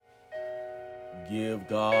Give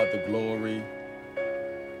God the glory.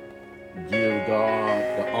 Give God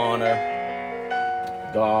the honor.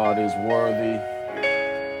 God is worthy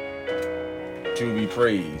to be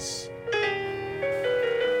praised.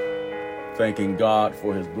 Thanking God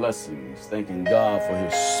for his blessings. Thanking God for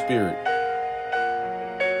his spirit.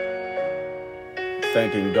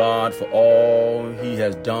 Thanking God for all he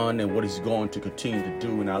has done and what he's going to continue to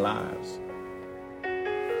do in our lives.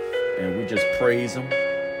 And we just praise him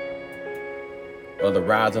for the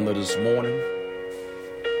rising of this morning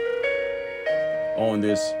on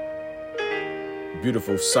this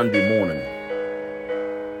beautiful Sunday morning.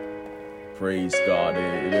 Praise God.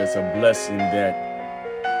 It is a blessing that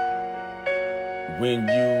when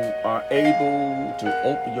you are able to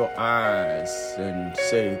open your eyes and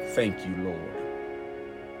say, thank you, Lord.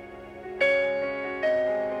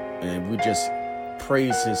 And we just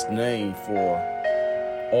praise his name for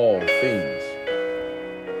all things.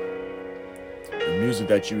 The music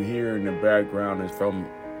that you hear in the background is from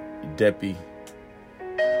Debbie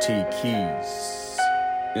T. Keys,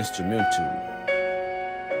 instrumental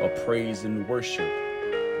of praise and worship.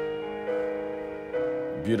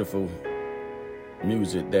 Beautiful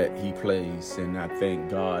music that he plays, and I thank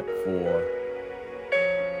God for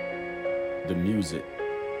the music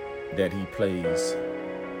that he plays.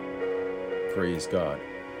 Praise God.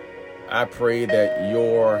 I pray that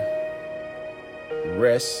your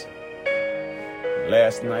rest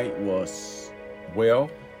last night was well.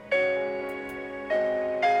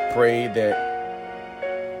 Pray that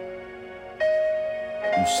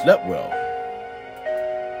you slept well.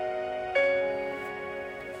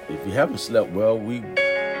 If you haven't slept well, we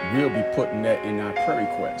will be putting that in our prayer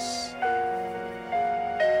requests,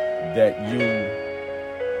 that you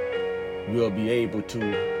will be able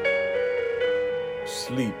to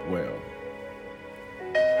sleep well.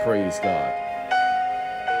 Praise God.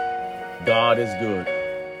 God is good.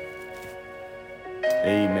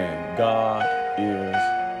 Amen. God is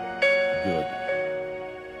good.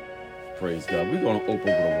 Praise God. We're going to open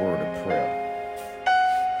with a word of prayer.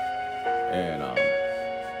 And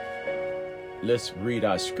let's read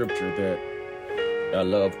our scripture that I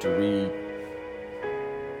love to read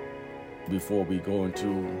before we go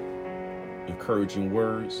into encouraging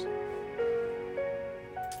words.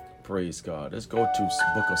 Praise God. Let's go to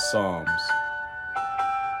the book of Psalms.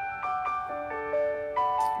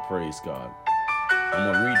 Praise God.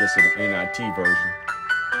 I'm going to read this in the NIT version.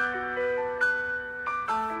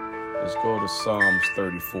 Let's go to Psalms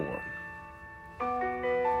 34.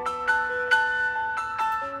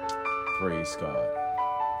 Praise God.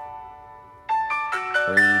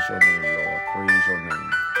 Praise your name, Lord. Praise your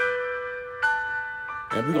name.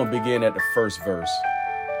 And we're going to begin at the first verse.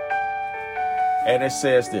 And it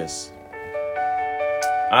says this: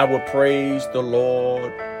 I will praise the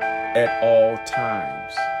Lord at all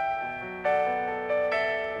times.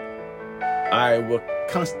 I will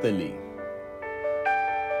constantly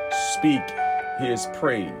speak his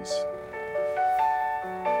praise.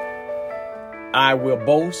 I will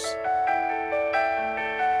boast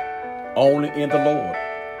only in the Lord.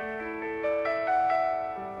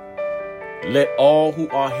 Let all who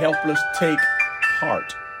are helpless take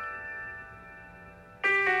heart.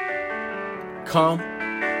 Come,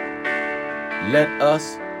 let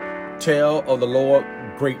us tell of the Lord's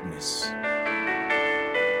greatness.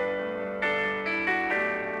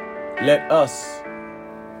 Let us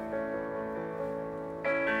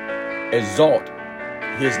exalt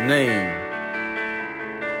his name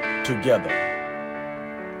together.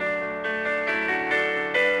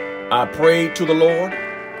 I prayed to the Lord,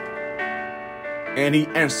 and he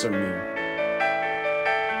answered me.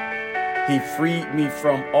 He freed me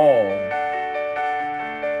from all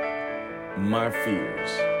my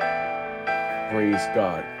fears. Praise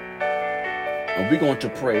God. And we're going to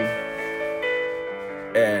pray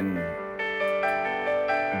and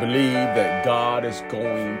believe that God is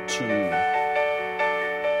going to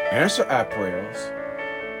answer our prayers.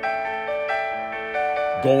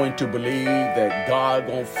 Going to believe that God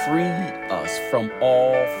going to free us from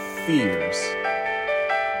all fears.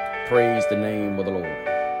 Praise the name of the Lord.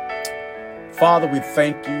 Father, we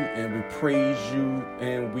thank you and we praise you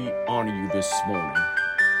and we honor you this morning.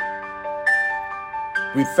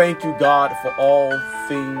 We thank you, God, for all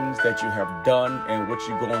things that you have done and what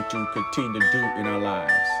you're going to continue to do in our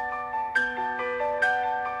lives.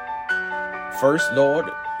 First, Lord,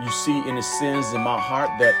 you see any sins in my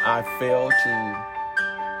heart that I failed to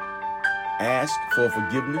ask for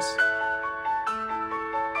forgiveness.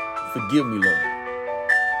 Forgive me, Lord.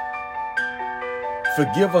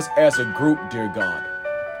 Forgive us as a group, dear God.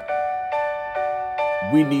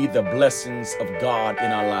 We need the blessings of God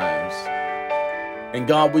in our lives. And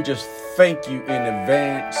God, we just thank you in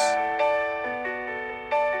advance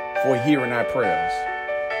for hearing our prayers.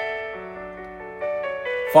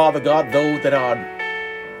 Father God, those that are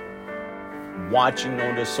watching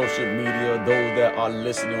on the social media, those that are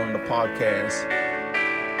listening on the podcast,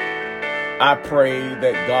 I pray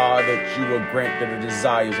that God, that you will grant them the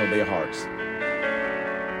desires of their hearts.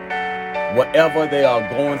 Whatever they are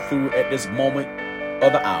going through at this moment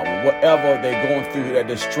of the hour, whatever they're going through, that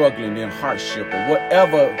they're struggling in hardship, or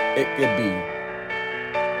whatever it could be,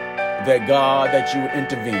 that God, that you will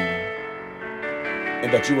intervene,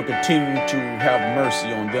 and that you will continue to have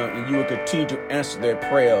mercy on them, and you will continue to answer their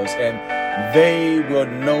prayers, and they will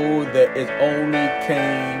know that it only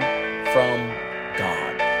came from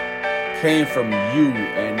God, came from you,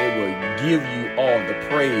 and they will give you all the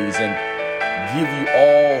praise and give you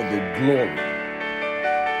all the glory.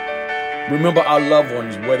 Remember our loved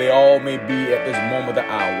ones, where they all may be at this moment of the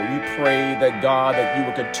hour. We pray that God, that you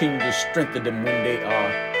will continue to strengthen them when they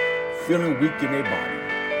are feeling weak in their body.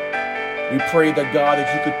 We pray that God, that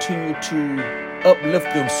you continue to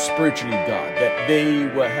uplift them spiritually, God, that they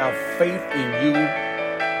will have faith in you,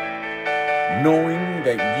 knowing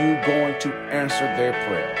that you're going to answer their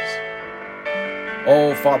prayers.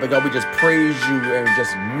 Oh, Father God, we just praise you and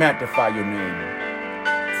just magnify your name,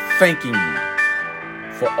 thanking you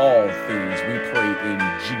for all things. We pray in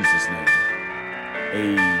Jesus' name.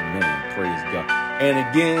 Amen. Praise God. And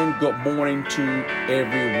again, good morning to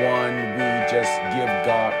everyone. We just give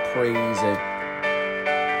God praise and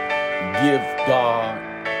give God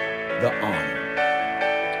the honor.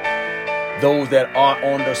 Those that are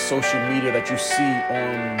on the social media that you see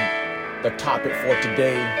on the topic for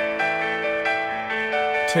today,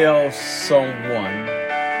 tell someone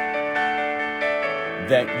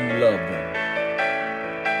that you love them.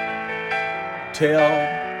 Tell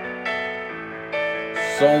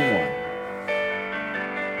someone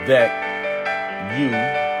that you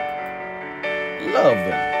love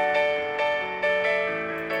them.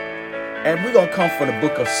 And we're going to come from the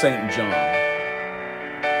book of St. John.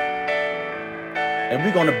 And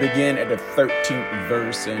we're going to begin at the 13th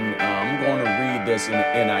verse. And I'm going to read this in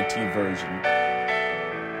the NIT version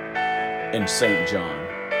in St. John.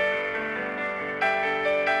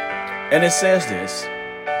 And it says this: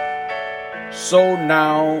 "So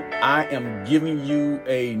now I am giving you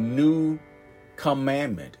a new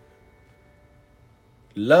commandment.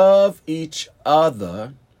 Love each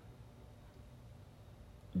other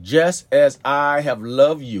just as I have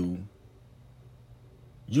loved you.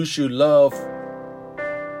 You should love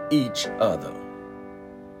each other.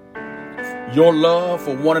 Your love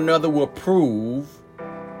for one another will prove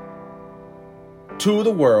to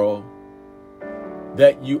the world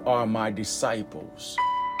that you are my disciples."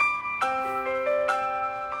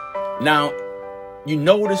 Now, you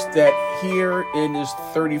notice that here in this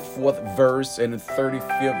 34th verse and the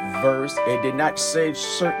 35th verse, it did not say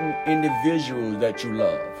certain individuals that you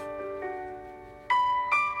love.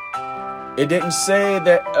 It didn't say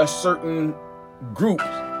that a certain group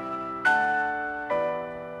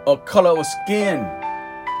or color of skin.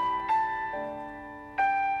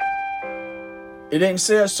 It didn't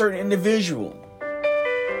say a certain individual.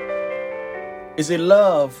 It said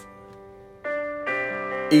love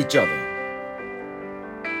each other.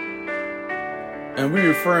 And we're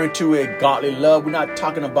referring to a godly love. We're not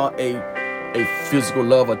talking about a physical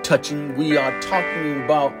love or touching. We are talking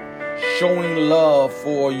about showing love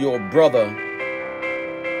for your brother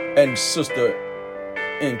and sister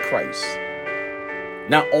in Christ.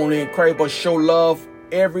 Not only in Christ, but show love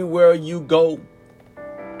everywhere you go.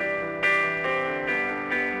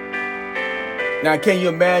 Now, can you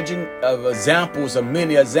imagine examples, of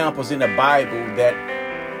many examples in the Bible, that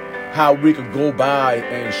how we could go by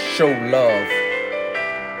and show love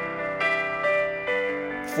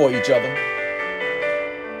for each other?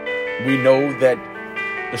 We know that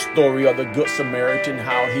the story of the Good Samaritan,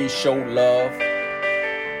 how he showed love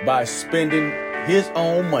by spending his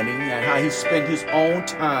own money and how he spent his own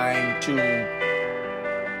time to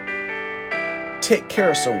take care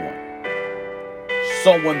of someone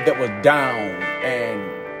that was down and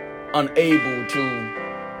unable to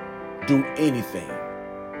do anything.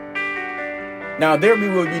 Now, there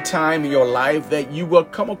will be time in your life that you will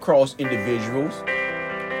come across individuals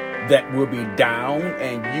that will be down,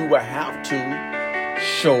 and you will have to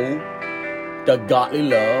show the godly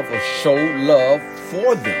love or show love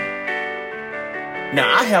for them. Now,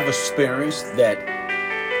 I have experienced that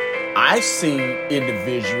I've seen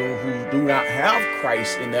individuals who do not have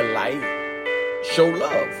Christ in their life show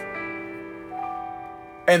love.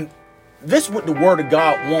 And this is what the Word of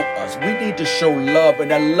God wants us. We need to show love,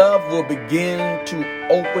 and that love will begin to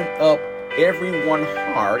open up everyone's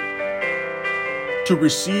heart to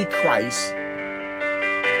receive Christ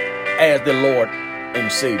as the Lord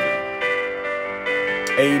and Savior.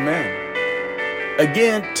 Amen.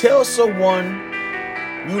 Again, tell someone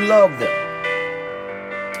you love them.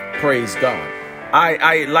 Praise God.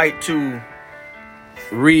 I like to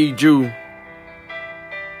read you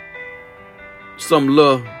some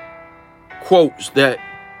little quotes that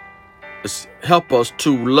help us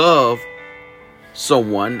to love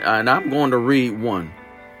someone, and I'm going to read one.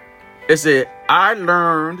 It said, I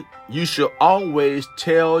learned you should always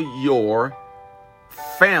tell your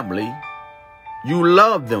family you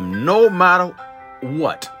love them no matter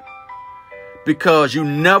what, because you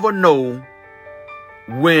never know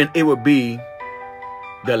when it will be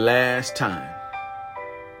the last time.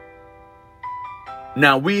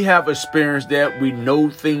 Now, we have experienced that. We know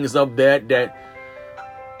things of that.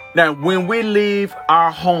 Now, when we leave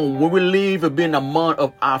our home, when we leave being among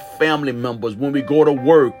of our family members, when we go to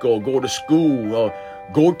work or go to school or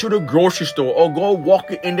go to the grocery store or go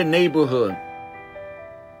walking in the neighborhood,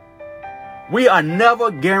 we are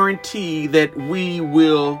never guaranteed that we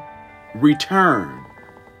will return.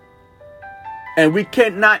 And we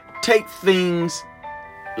cannot take things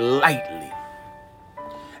lightly.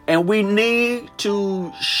 And we need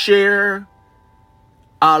to share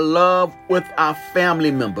our love with our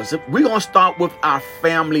family members. We're going to start with our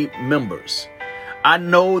family members. I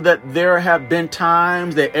know that there have been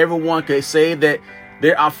times that everyone could say that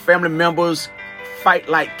there are family members fight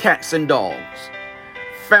like cats and dogs.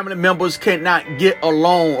 Family members cannot get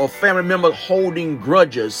along, or family members holding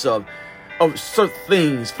grudges of certain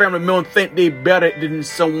things. Family members think they're better than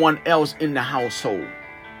someone else in the household.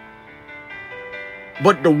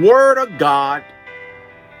 But the Word of God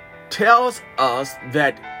tells us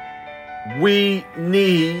that we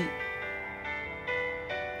need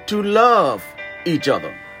to love each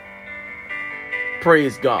other.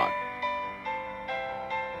 Praise God.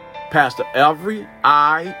 Pastor Avery,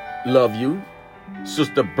 I love you.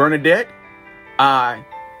 Sister Bernadette, I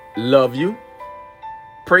love you.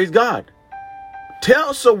 Praise God.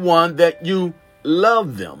 Tell someone that you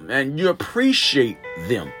love them and you appreciate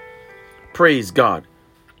them. Praise God.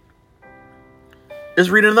 Let's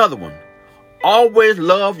read another one. Always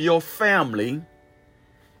love your family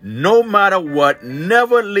no matter what.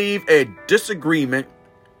 Never leave a disagreement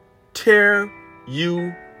tear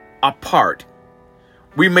you apart.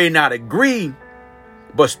 We may not agree,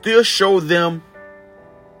 but still show them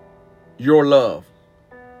your love.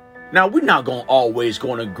 Now, we're not always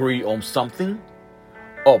going to agree on something,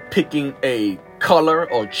 or picking a color,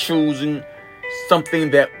 or choosing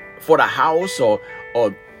something that for the house, or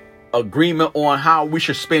agreement on how we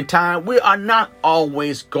should spend time. We are not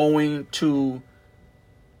always going to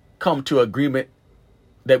come to agreement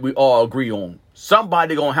that we all agree on.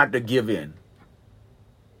 Somebody gonna have to give in.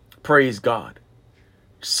 Praise God.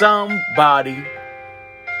 Somebody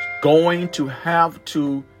going to have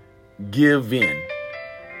to give in.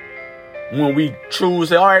 When we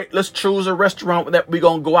choose, all right, let's choose a restaurant that we're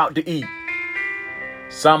gonna go out to eat.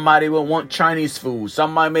 Somebody will want Chinese food.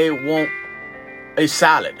 Somebody may want a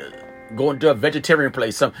salad. Going to a vegetarian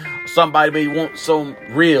place. Somebody may want some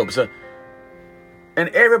ribs. And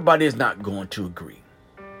everybody is not going to agree.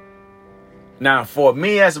 Now, for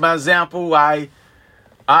me, as my example, I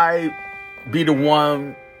be the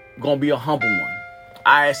one going to be a humble one.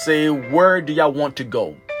 I say, where do y'all want to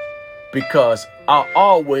go? Because I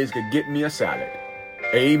always could get me a salad.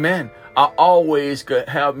 Amen. I always could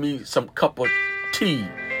have me some cup of tea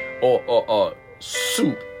or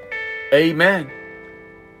soup. Amen.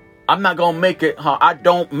 I'm not going to make it hard. I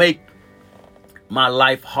don't make my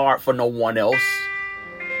life hard for no one else.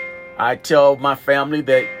 I tell my family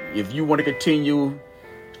that if you want to continue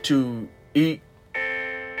to eat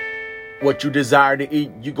what you desire to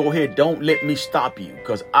eat, you go ahead. Don't let me stop you,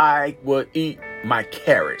 because I will eat my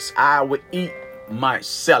carrots. I will eat my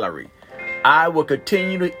celery. I will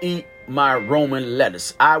continue to eat my Roman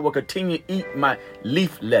lettuce. I will continue to eat my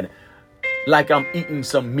leaf lettuce like I'm eating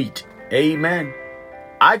some meat. Amen.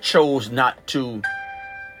 I chose not to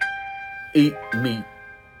eat meat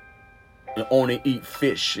and only eat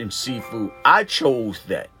fish and seafood. I chose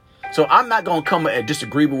that. So I'm not going to come in a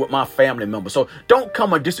disagreement with my family members. So don't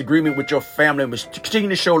come in disagreement with your family members. Continue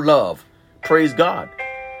to show love. Praise God.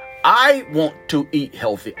 I want to eat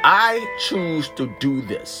healthy. I choose to do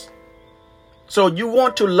this. So you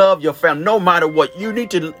want to love your family no matter what. You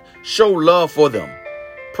need to show love for them.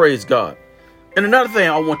 Praise God. And another thing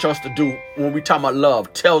I want us to do when we talk about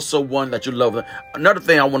love, tell someone that you love them. Another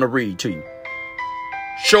thing I want to read to you.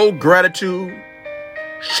 Show gratitude,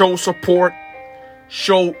 show support,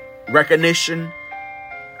 show recognition,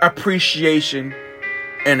 appreciation,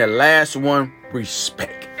 and the last one,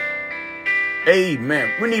 respect.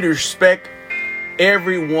 Amen. We need to respect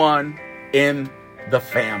everyone in the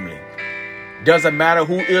family. Doesn't matter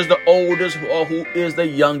who is the oldest or who is the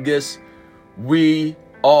youngest. We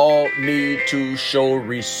all need to show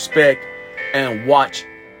respect and watch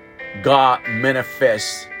God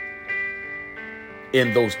manifest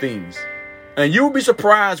in those things. And you'll be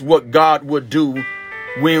surprised what God will do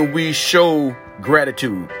when we show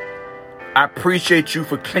gratitude. I appreciate you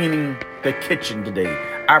for cleaning the kitchen today.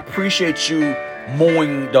 I appreciate you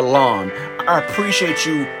mowing the lawn. I appreciate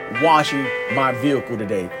you washing my vehicle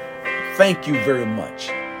today. Thank you very much.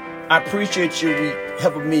 I appreciate you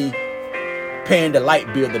helping me paying the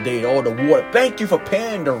light bill today or the water. Thank you for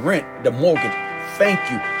paying the rent, the mortgage. Thank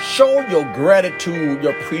you. Show your gratitude,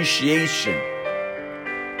 your appreciation.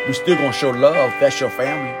 We're still going to show love. That's your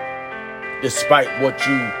family. Despite what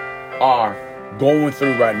you are going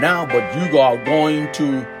through right now, but you are going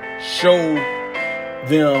to show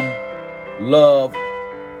them love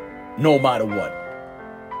no matter what.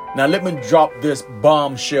 Now let me drop this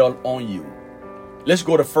bombshell on you. Let's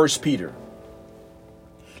go to 1 Peter.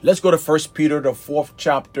 Let's go to 1 Peter, the 4th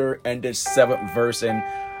chapter and the 7th verse. And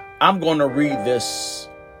I'm going to read this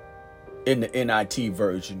in the NIT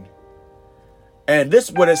version. And this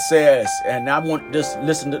is what it says. And I want this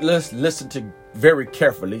listen to very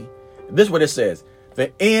carefully. This is what it says.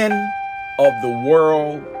 The end of the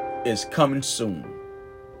world is coming soon.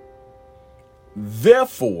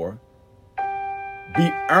 Therefore, be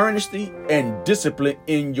earnestly and disciplined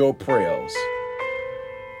in your prayers.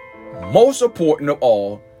 Most important of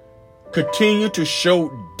all, continue to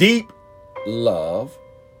show deep love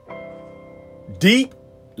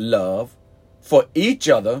for each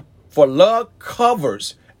other, for love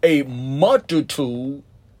covers a multitude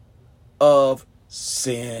of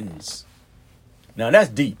sins. Now that's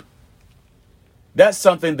deep. That's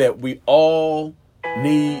something that we all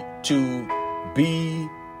need to be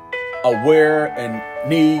aware and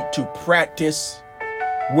need to practice.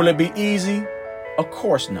 Will it be easy? Of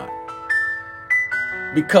course not.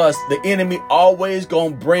 Because the enemy always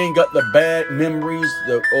gonna bring up the bad memories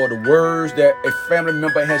or the words that a family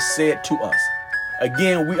member has said to us.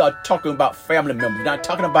 Again, we are talking about family members. We're not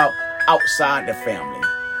talking about outside the family.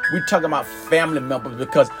 We're talking about family members,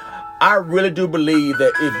 because I really do believe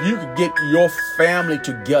that if you could get your family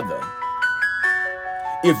together,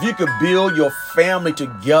 if you could build your family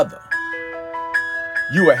together,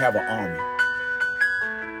 you will have an army.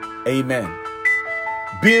 Amen.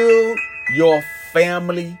 Build your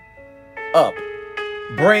family up.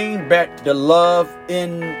 Bring back the love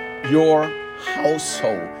in your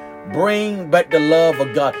household. Bring back the love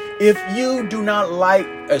of God. If you do not like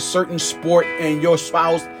a certain sport and your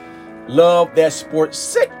spouse love that sport,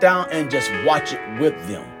 sit down and just watch it with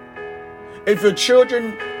them. If your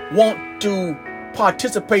children want to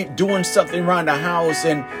participate doing something around the house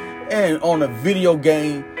and on a video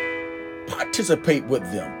game, participate with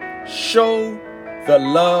them. Show the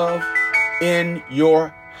love in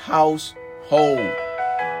your household.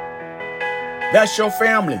 That's your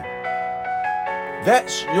family.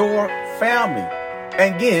 That's your family.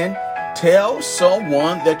 Again, tell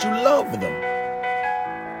someone that you love them.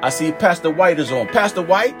 I see Pastor White is on. Pastor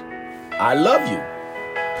White, I love you.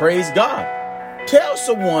 Praise God. Tell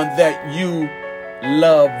someone that you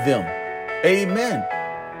love them. Amen.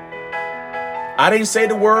 I didn't say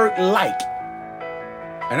the word like.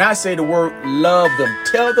 And I say the word love them.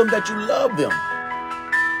 Tell them that you love them.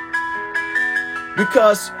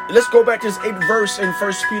 Because let's go back to this 8th verse in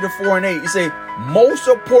 1 Peter 4 and 8. It says, most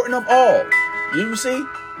important of all. You see?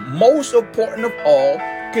 Most important of all,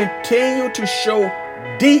 continue to show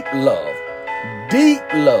deep love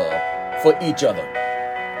for each other.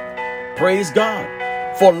 Praise God.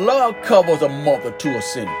 For love covers a multitude of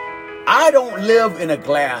sin. I don't live in a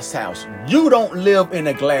glass house. You don't live in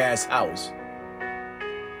a glass house.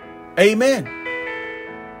 Amen.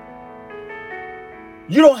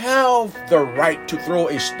 You don't have the right to throw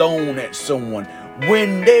a stone at someone.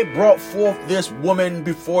 When they brought forth this woman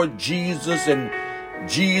before Jesus, and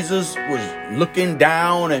Jesus was looking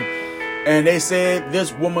down, and they said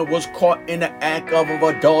this woman was caught in the act of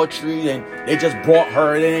adultery, and they just brought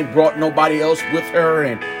her, and they brought nobody else with her,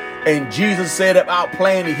 and Jesus said about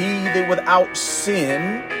plain, he that without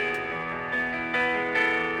sin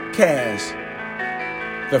cast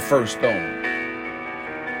the first stone.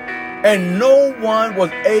 And no one was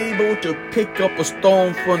able to pick up a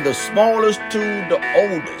stone from the smallest to the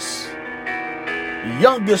oldest.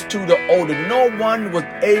 youngest to the oldest. No one was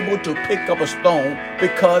able to pick up a stone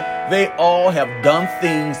because they all have done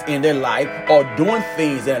things in their life or doing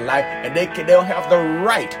things in their life, and they don't have the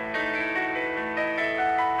right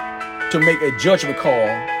to make a judgment call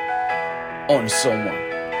on someone.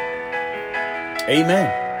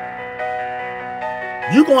 Amen.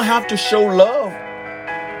 You're going to have to show love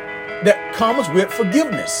that comes with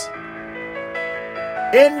forgiveness.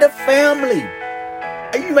 In the family,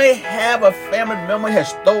 you may have a family member has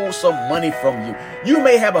stole some money from you. You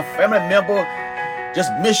may have a family member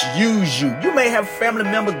just misuse you. You may have family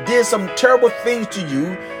members did some terrible things to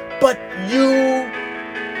you, but you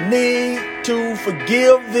need to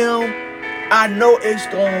forgive them. I know it's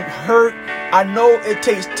going to hurt. I know it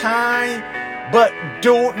takes time, but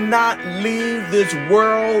do not leave this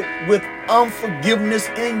world with unforgiveness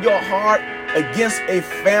in your heart against a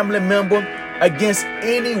family member, against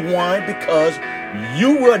anyone, because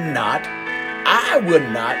you will not, I will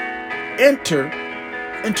not enter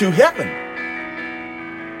into heaven.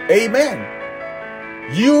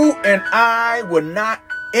 Amen. You and I will not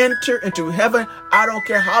enter into heaven. I don't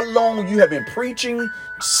care how long you have been preaching,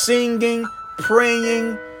 singing,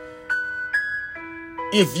 praying.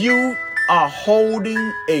 If you are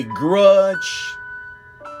holding a grudge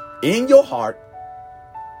in your heart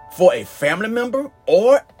for a family member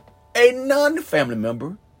or a non-family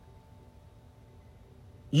member,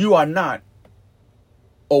 you are not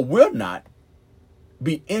or will not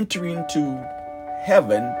be entering to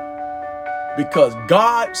heaven, because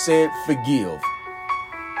God said forgive.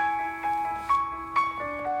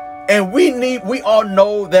 And we all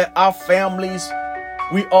know that our families,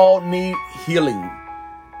 we all need healing.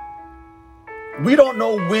 We don't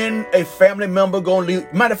know when a family member gonna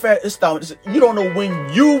leave. Matter of fact, you don't know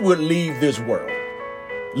when you will leave this world.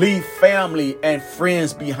 Leave family and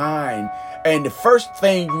friends behind. And the first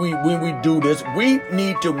thing when we do this, we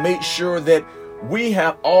need to make sure that we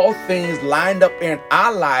have all things lined up in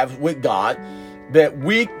our lives with God, that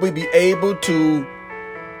we will be able to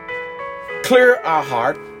clear our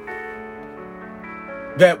heart,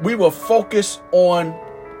 that we will focus on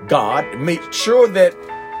God, make sure that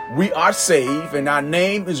we are saved and our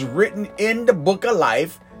name is written in the book of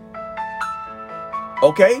life.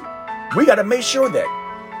 Okay? We got to make sure that.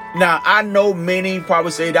 Now, I know many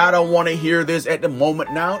probably say, I don't want to hear this at the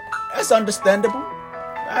moment now. That's understandable.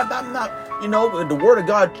 I'm not, the word of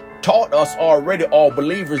God taught us already, all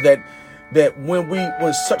believers, that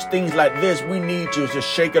when such things like this, we need to just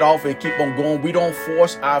shake it off and keep on going. We don't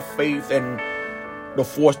force our faith and to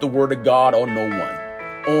force the word of God on no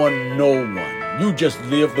one. On no one. You just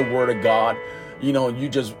live the word of God. You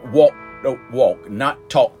just walk the walk, not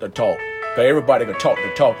talk the talk. Because everybody can talk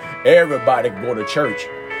the talk. Everybody can go to church.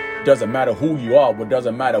 Doesn't matter who you are, but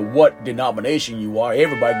doesn't matter what denomination you are.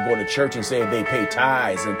 Everybody can go to church and say they pay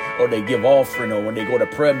tithes or they give offering, or when they go to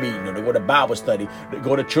prayer meeting, or they go to Bible study, they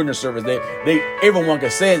go to children's service. Everyone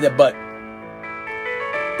can say that, but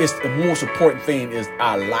it's the most important thing is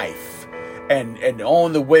our life. And the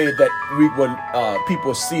only way that we will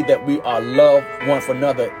people see that we are loved one for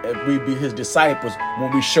another, we be his disciples,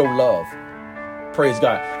 when we show love. Praise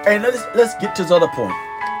God. And let's get to this other point.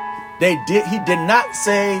 He did not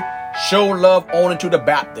say show love only to the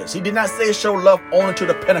Baptists. He did not say show love only to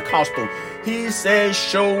the Pentecostal. He says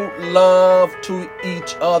show love to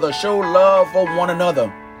each other. Show love for one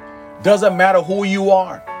another. Doesn't matter who you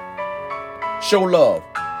are. Show love.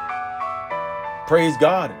 Praise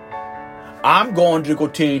God. I'm going to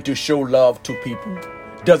continue to show love to people.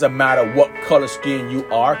 Doesn't matter what color skin you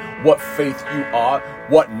are, what faith you are,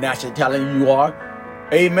 what nationality you are.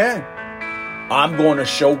 Amen. I'm going to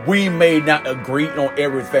show, we may not agree on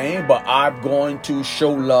everything, but I'm going to show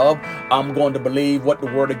love. I'm going to believe what the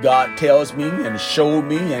word of God tells me and show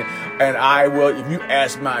me. And I will, if you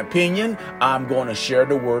ask my opinion, I'm going to share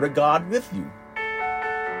the word of God with you.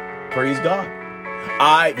 Praise God.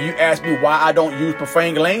 If you ask me why I don't use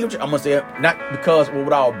profane language, I'm going to say not because of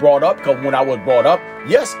what I was brought up, because when I was brought up,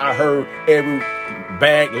 yes, I heard every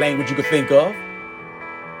bad language you could think of.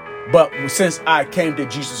 But since I came to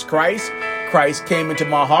Jesus Christ, Christ came into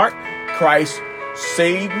my heart. Christ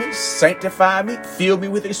saved me, sanctified me, filled me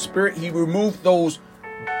with his spirit. He removed all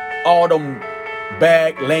them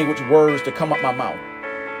bad language words that come out my mouth.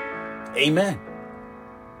 Amen.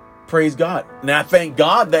 Praise God. And I thank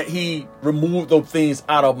God that he removed those things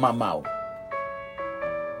out of my mouth.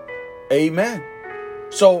 Amen.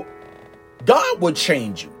 So God will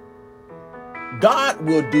change you. God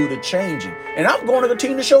will do the changing. And I'm going to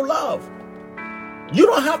continue to show love. You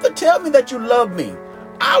don't have to tell me that you love me.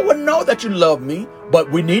 I would know that you love me, but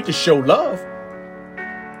we need to show love.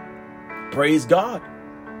 Praise God.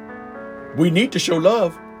 We need to show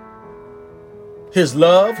love. His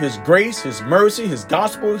love, his grace, his mercy, his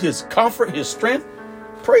gospel, his comfort, his strength.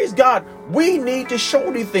 Praise God. We need to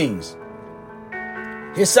show these things.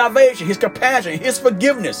 His salvation, his compassion, his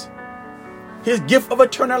forgiveness, his gift of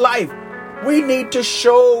eternal life. We need to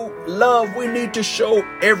show love. We need to show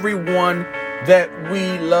everyone that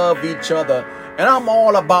we love each other. And I'm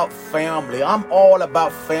all about family. I'm all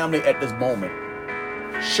about family at this moment.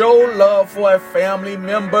 Show love for a family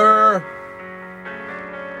member.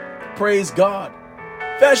 Praise God.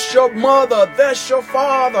 That's your mother. That's your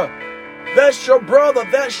father. That's your brother.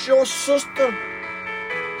 That's your sister.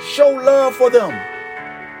 Show love for them.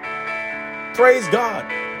 Praise God.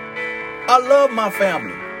 I love my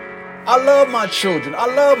family. I love my children. I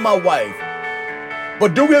love my wife.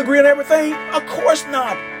 But do we agree on everything? Of course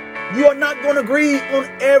not. You are not going to agree on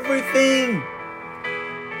everything.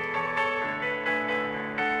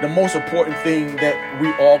 The most important thing that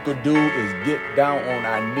we all could do is get down on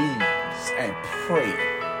our knees and pray.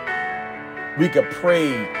 We could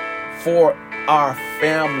pray for our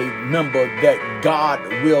family member that God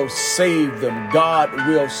will save them. God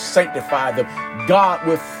will sanctify them. God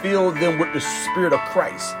will fill them with the Spirit of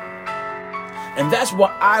Christ. And that's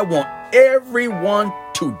what I want everyone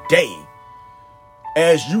today.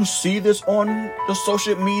 As you see this on the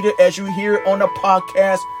social media, as you hear it on the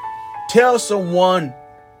podcast, tell someone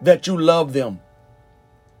that you love them,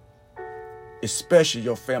 especially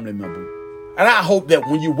your family member. And I hope that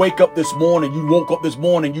when you wake up this morning, you woke up this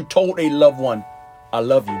morning, you told a loved one, I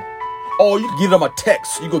love you. Or you could give them a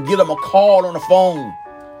text. You could give them a call on the phone.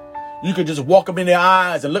 You could just walk up in their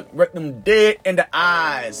eyes and look them dead in the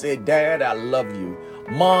eyes. Say, Dad, I love you.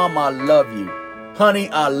 Mom, I love you. Honey,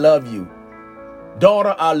 I love you.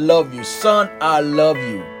 Daughter, I love you. Son, I love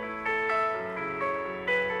you.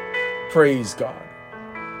 Praise God.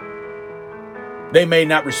 They may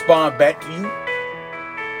not respond back to you,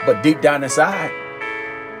 but deep down inside,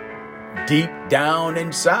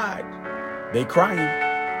 they crying.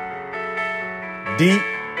 Deep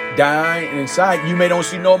down inside, you may don't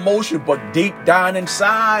see no emotion, but deep down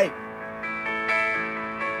inside,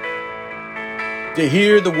 to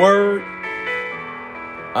hear the word,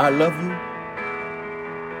 I love you.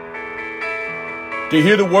 To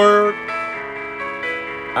hear the word,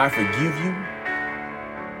 I forgive you.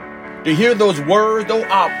 To hear those words, those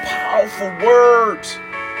are powerful words.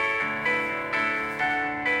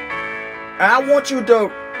 And I want you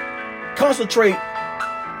to concentrate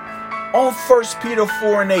on 1 Peter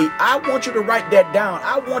 4 and 8. I want you to write that down.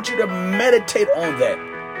 I want you to meditate on that.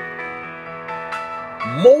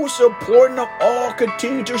 Most important of all,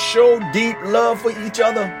 continue to show deep love for each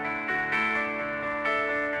other.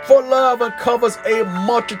 For love covers a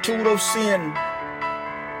multitude of sin.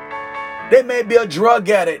 They may be a drug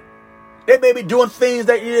addict. They may be doing things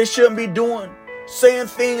that they shouldn't be doing. Saying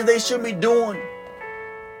things they shouldn't be doing.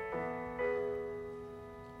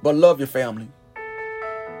 But love your family.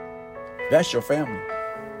 That's your family.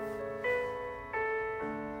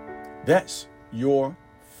 That's your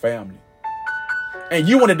family. And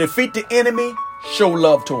you want to defeat the enemy? Show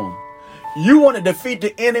love to him. You want to defeat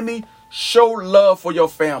the enemy? Show love for your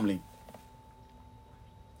family.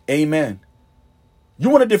 Amen. You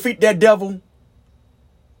want to defeat that devil?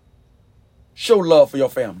 Show love for your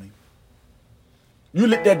family. You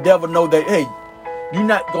let that devil know that, hey, you're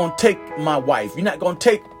not going to take my wife. You're not going to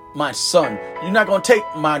take my son. You're not going to take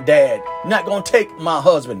my dad. You're not going to take my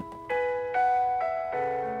husband.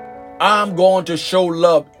 I'm going to show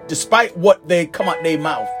love despite what they come out their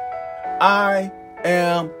mouth. I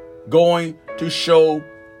am going to show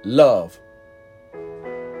love.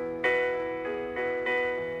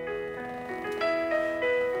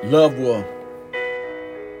 Love will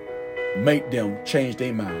make them change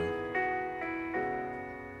their mind.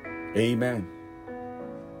 Amen.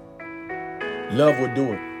 Love will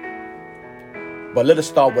do it. But let us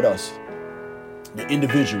start with us, the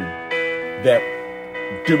individual that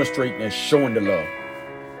demonstrating and showing the love.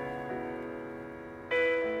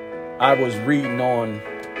 I was reading on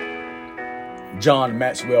John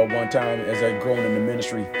Maxwell one time as I grown in the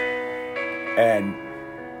ministry, and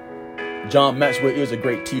John Maxwell is a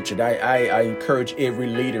great teacher. I encourage every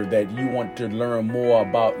leader that you want to learn more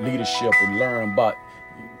about leadership and learn about,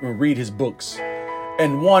 read his books.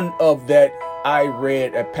 And one of that, I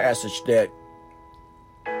read a passage that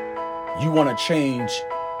you want to change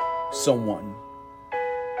someone.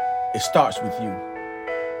 It starts with you.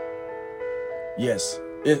 Yes,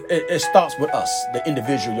 it starts with us, the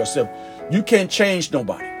individual, yourself. You can't change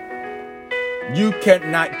nobody. You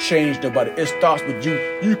cannot change nobody. It starts with you.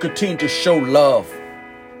 You continue to show love.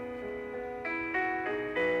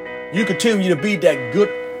 You continue to be that good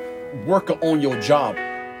worker on your job.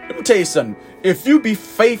 Let me tell you something. If you be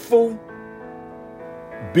faithful,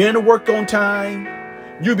 being to work on time,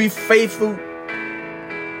 you be faithful,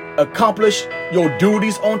 accomplish your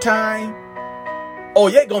duties on time, oh,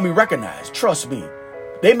 you're going to be recognized. Trust me.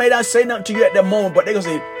 They may not say nothing to you at that moment, but they're going to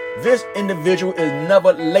say, this individual is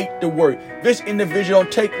never late to work. This individual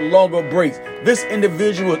don't take longer breaks. This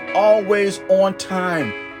individual is always on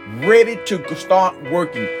time, ready to start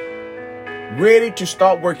working. Ready to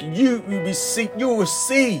start working. You will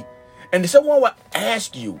see. And someone will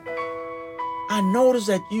ask you, I notice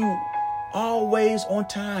that you always on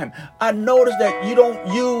time. I notice that you don't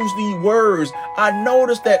use the words. I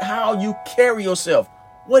notice that how you carry yourself.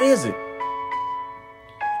 What is it?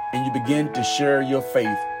 And you begin to share your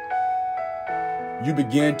faith. You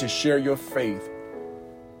begin to share your faith.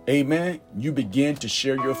 Amen. You begin to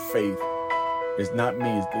share your faith. It's not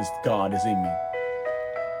me. It's God is in me.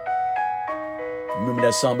 Remember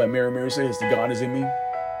that song that Mary says, the God is in me?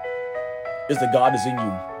 It's the God is in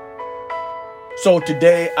you. So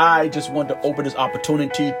today, I just want to open this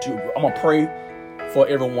opportunity I'm going to pray for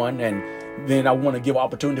everyone. And then I want to give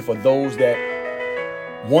opportunity for those that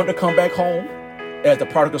want to come back home, as the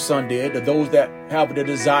prodigal son did, to those that have the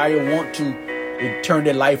desire, want to turn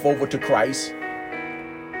their life over to Christ.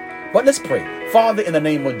 But let's pray. Father, in the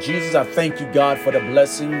name of Jesus, I thank you, God, for the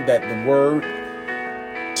blessing that the word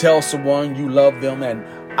tells someone you love them. And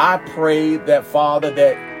I pray that, Father,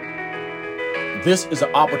 that this is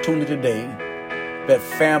an opportunity today that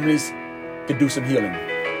families could do some healing.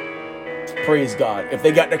 Praise God. If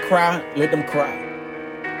they got to cry, let them cry.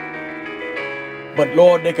 But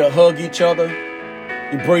Lord, they can hug each other,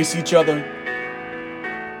 embrace each other,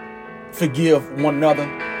 forgive one another.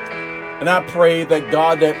 And I pray that,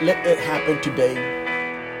 God, that let it happen today.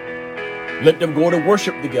 Let them go to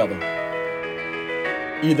worship together.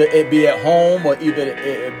 Either it be at home or either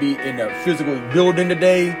it be in a physical building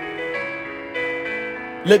today.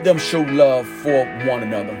 Let them show love for one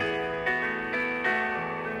another.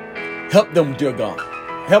 Help them, dear God.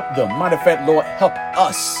 Help them. Matter of fact, Lord, help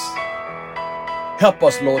us. Help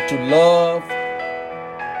us, Lord, to love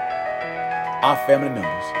our family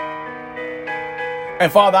members.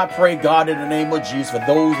 And Father, I pray, God, in the name of Jesus, for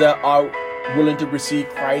those that are willing to receive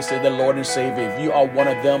Christ as their Lord and Savior, if you are one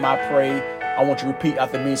of them, I pray, I want you to repeat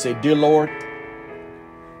after me and say, Dear Lord,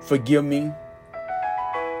 forgive me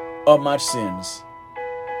of my sins.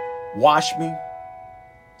 Wash me,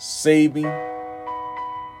 save me,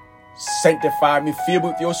 sanctify me, fill me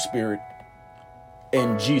with your spirit.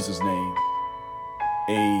 In Jesus' name,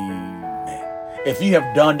 amen. If you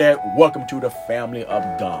have done that, welcome to the family of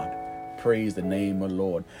God. Praise the name of the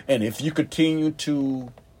Lord. And if you continue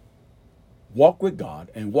to walk with God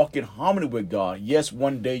and walk in harmony with God, yes,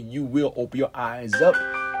 one day you will open your eyes up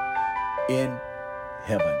in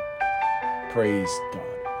heaven. Praise God.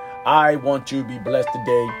 I want you to be blessed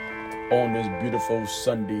today on this beautiful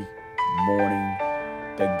Sunday morning,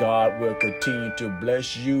 that God will continue to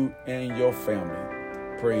bless you and your family.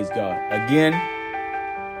 Praise God. Again,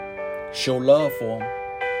 show love for them.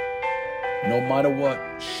 No matter what,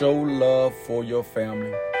 show love for your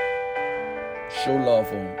family. Show love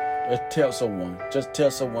for them. Just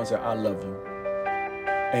tell someone, say, I love you.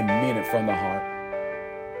 And mean it from the heart.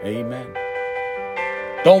 Amen.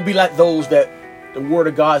 Don't be like those that the word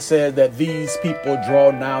of God says that these people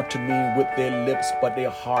draw nigh to me with their lips, but their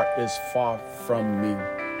heart is far from me.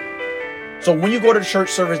 So when you go to the church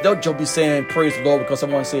service, they'll just be saying praise the Lord because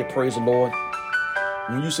someone said praise the Lord.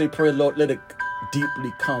 When you say praise the Lord, let it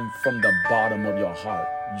deeply come from the bottom of your heart.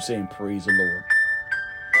 You saying praise the Lord.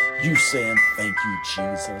 You saying thank you,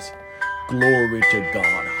 Jesus. Glory to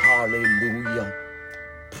God. Hallelujah.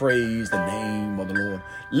 Praise the name of the Lord.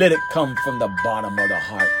 Let it come from the bottom of the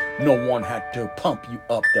heart. No one had to pump you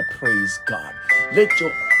up to praise God. Let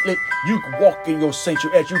you walk in your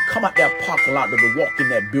sanctuary. As you come out that parking lot to walk in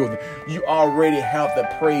that building, you already have the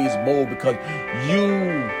praise mode because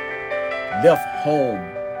you left home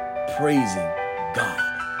praising God.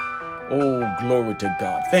 Oh, glory to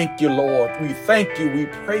God. Thank you, Lord. We thank you. We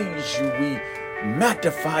praise you. We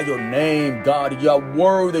magnify your name, God. You are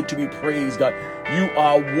worthy to be praised, God. You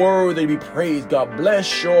are worthy to be praised, God.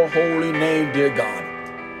 Bless your holy name, dear God.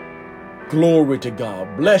 Glory to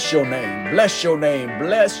God. Bless your name. Bless your name.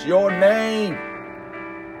 Bless your name.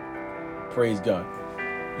 Praise God.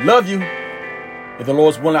 Love you. If the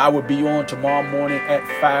Lord's willing, I will be on tomorrow morning at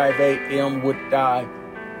 5 a.m. with our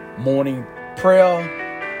morning prayer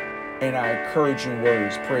and our encouraging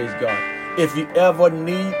words. Praise God. If you ever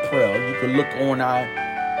need prayer, you can look on our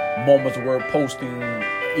Moments Word posting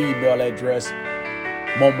email address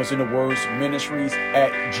Moments in the Words Ministries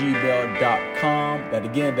at gmail.com. That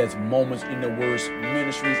again, that's Moments in the Words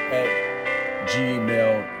Ministries at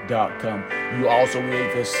gmail.com. You also will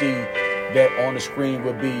able to see that on the screen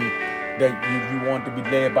will be that you want to be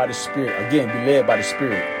led by the Spirit. Again, be led by the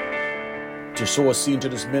Spirit to sow a seed into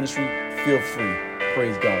this ministry. Feel free.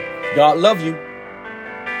 Praise God. God love you.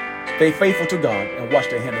 Stay faithful to God and watch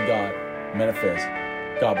the hand of God manifest.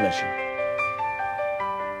 God bless you.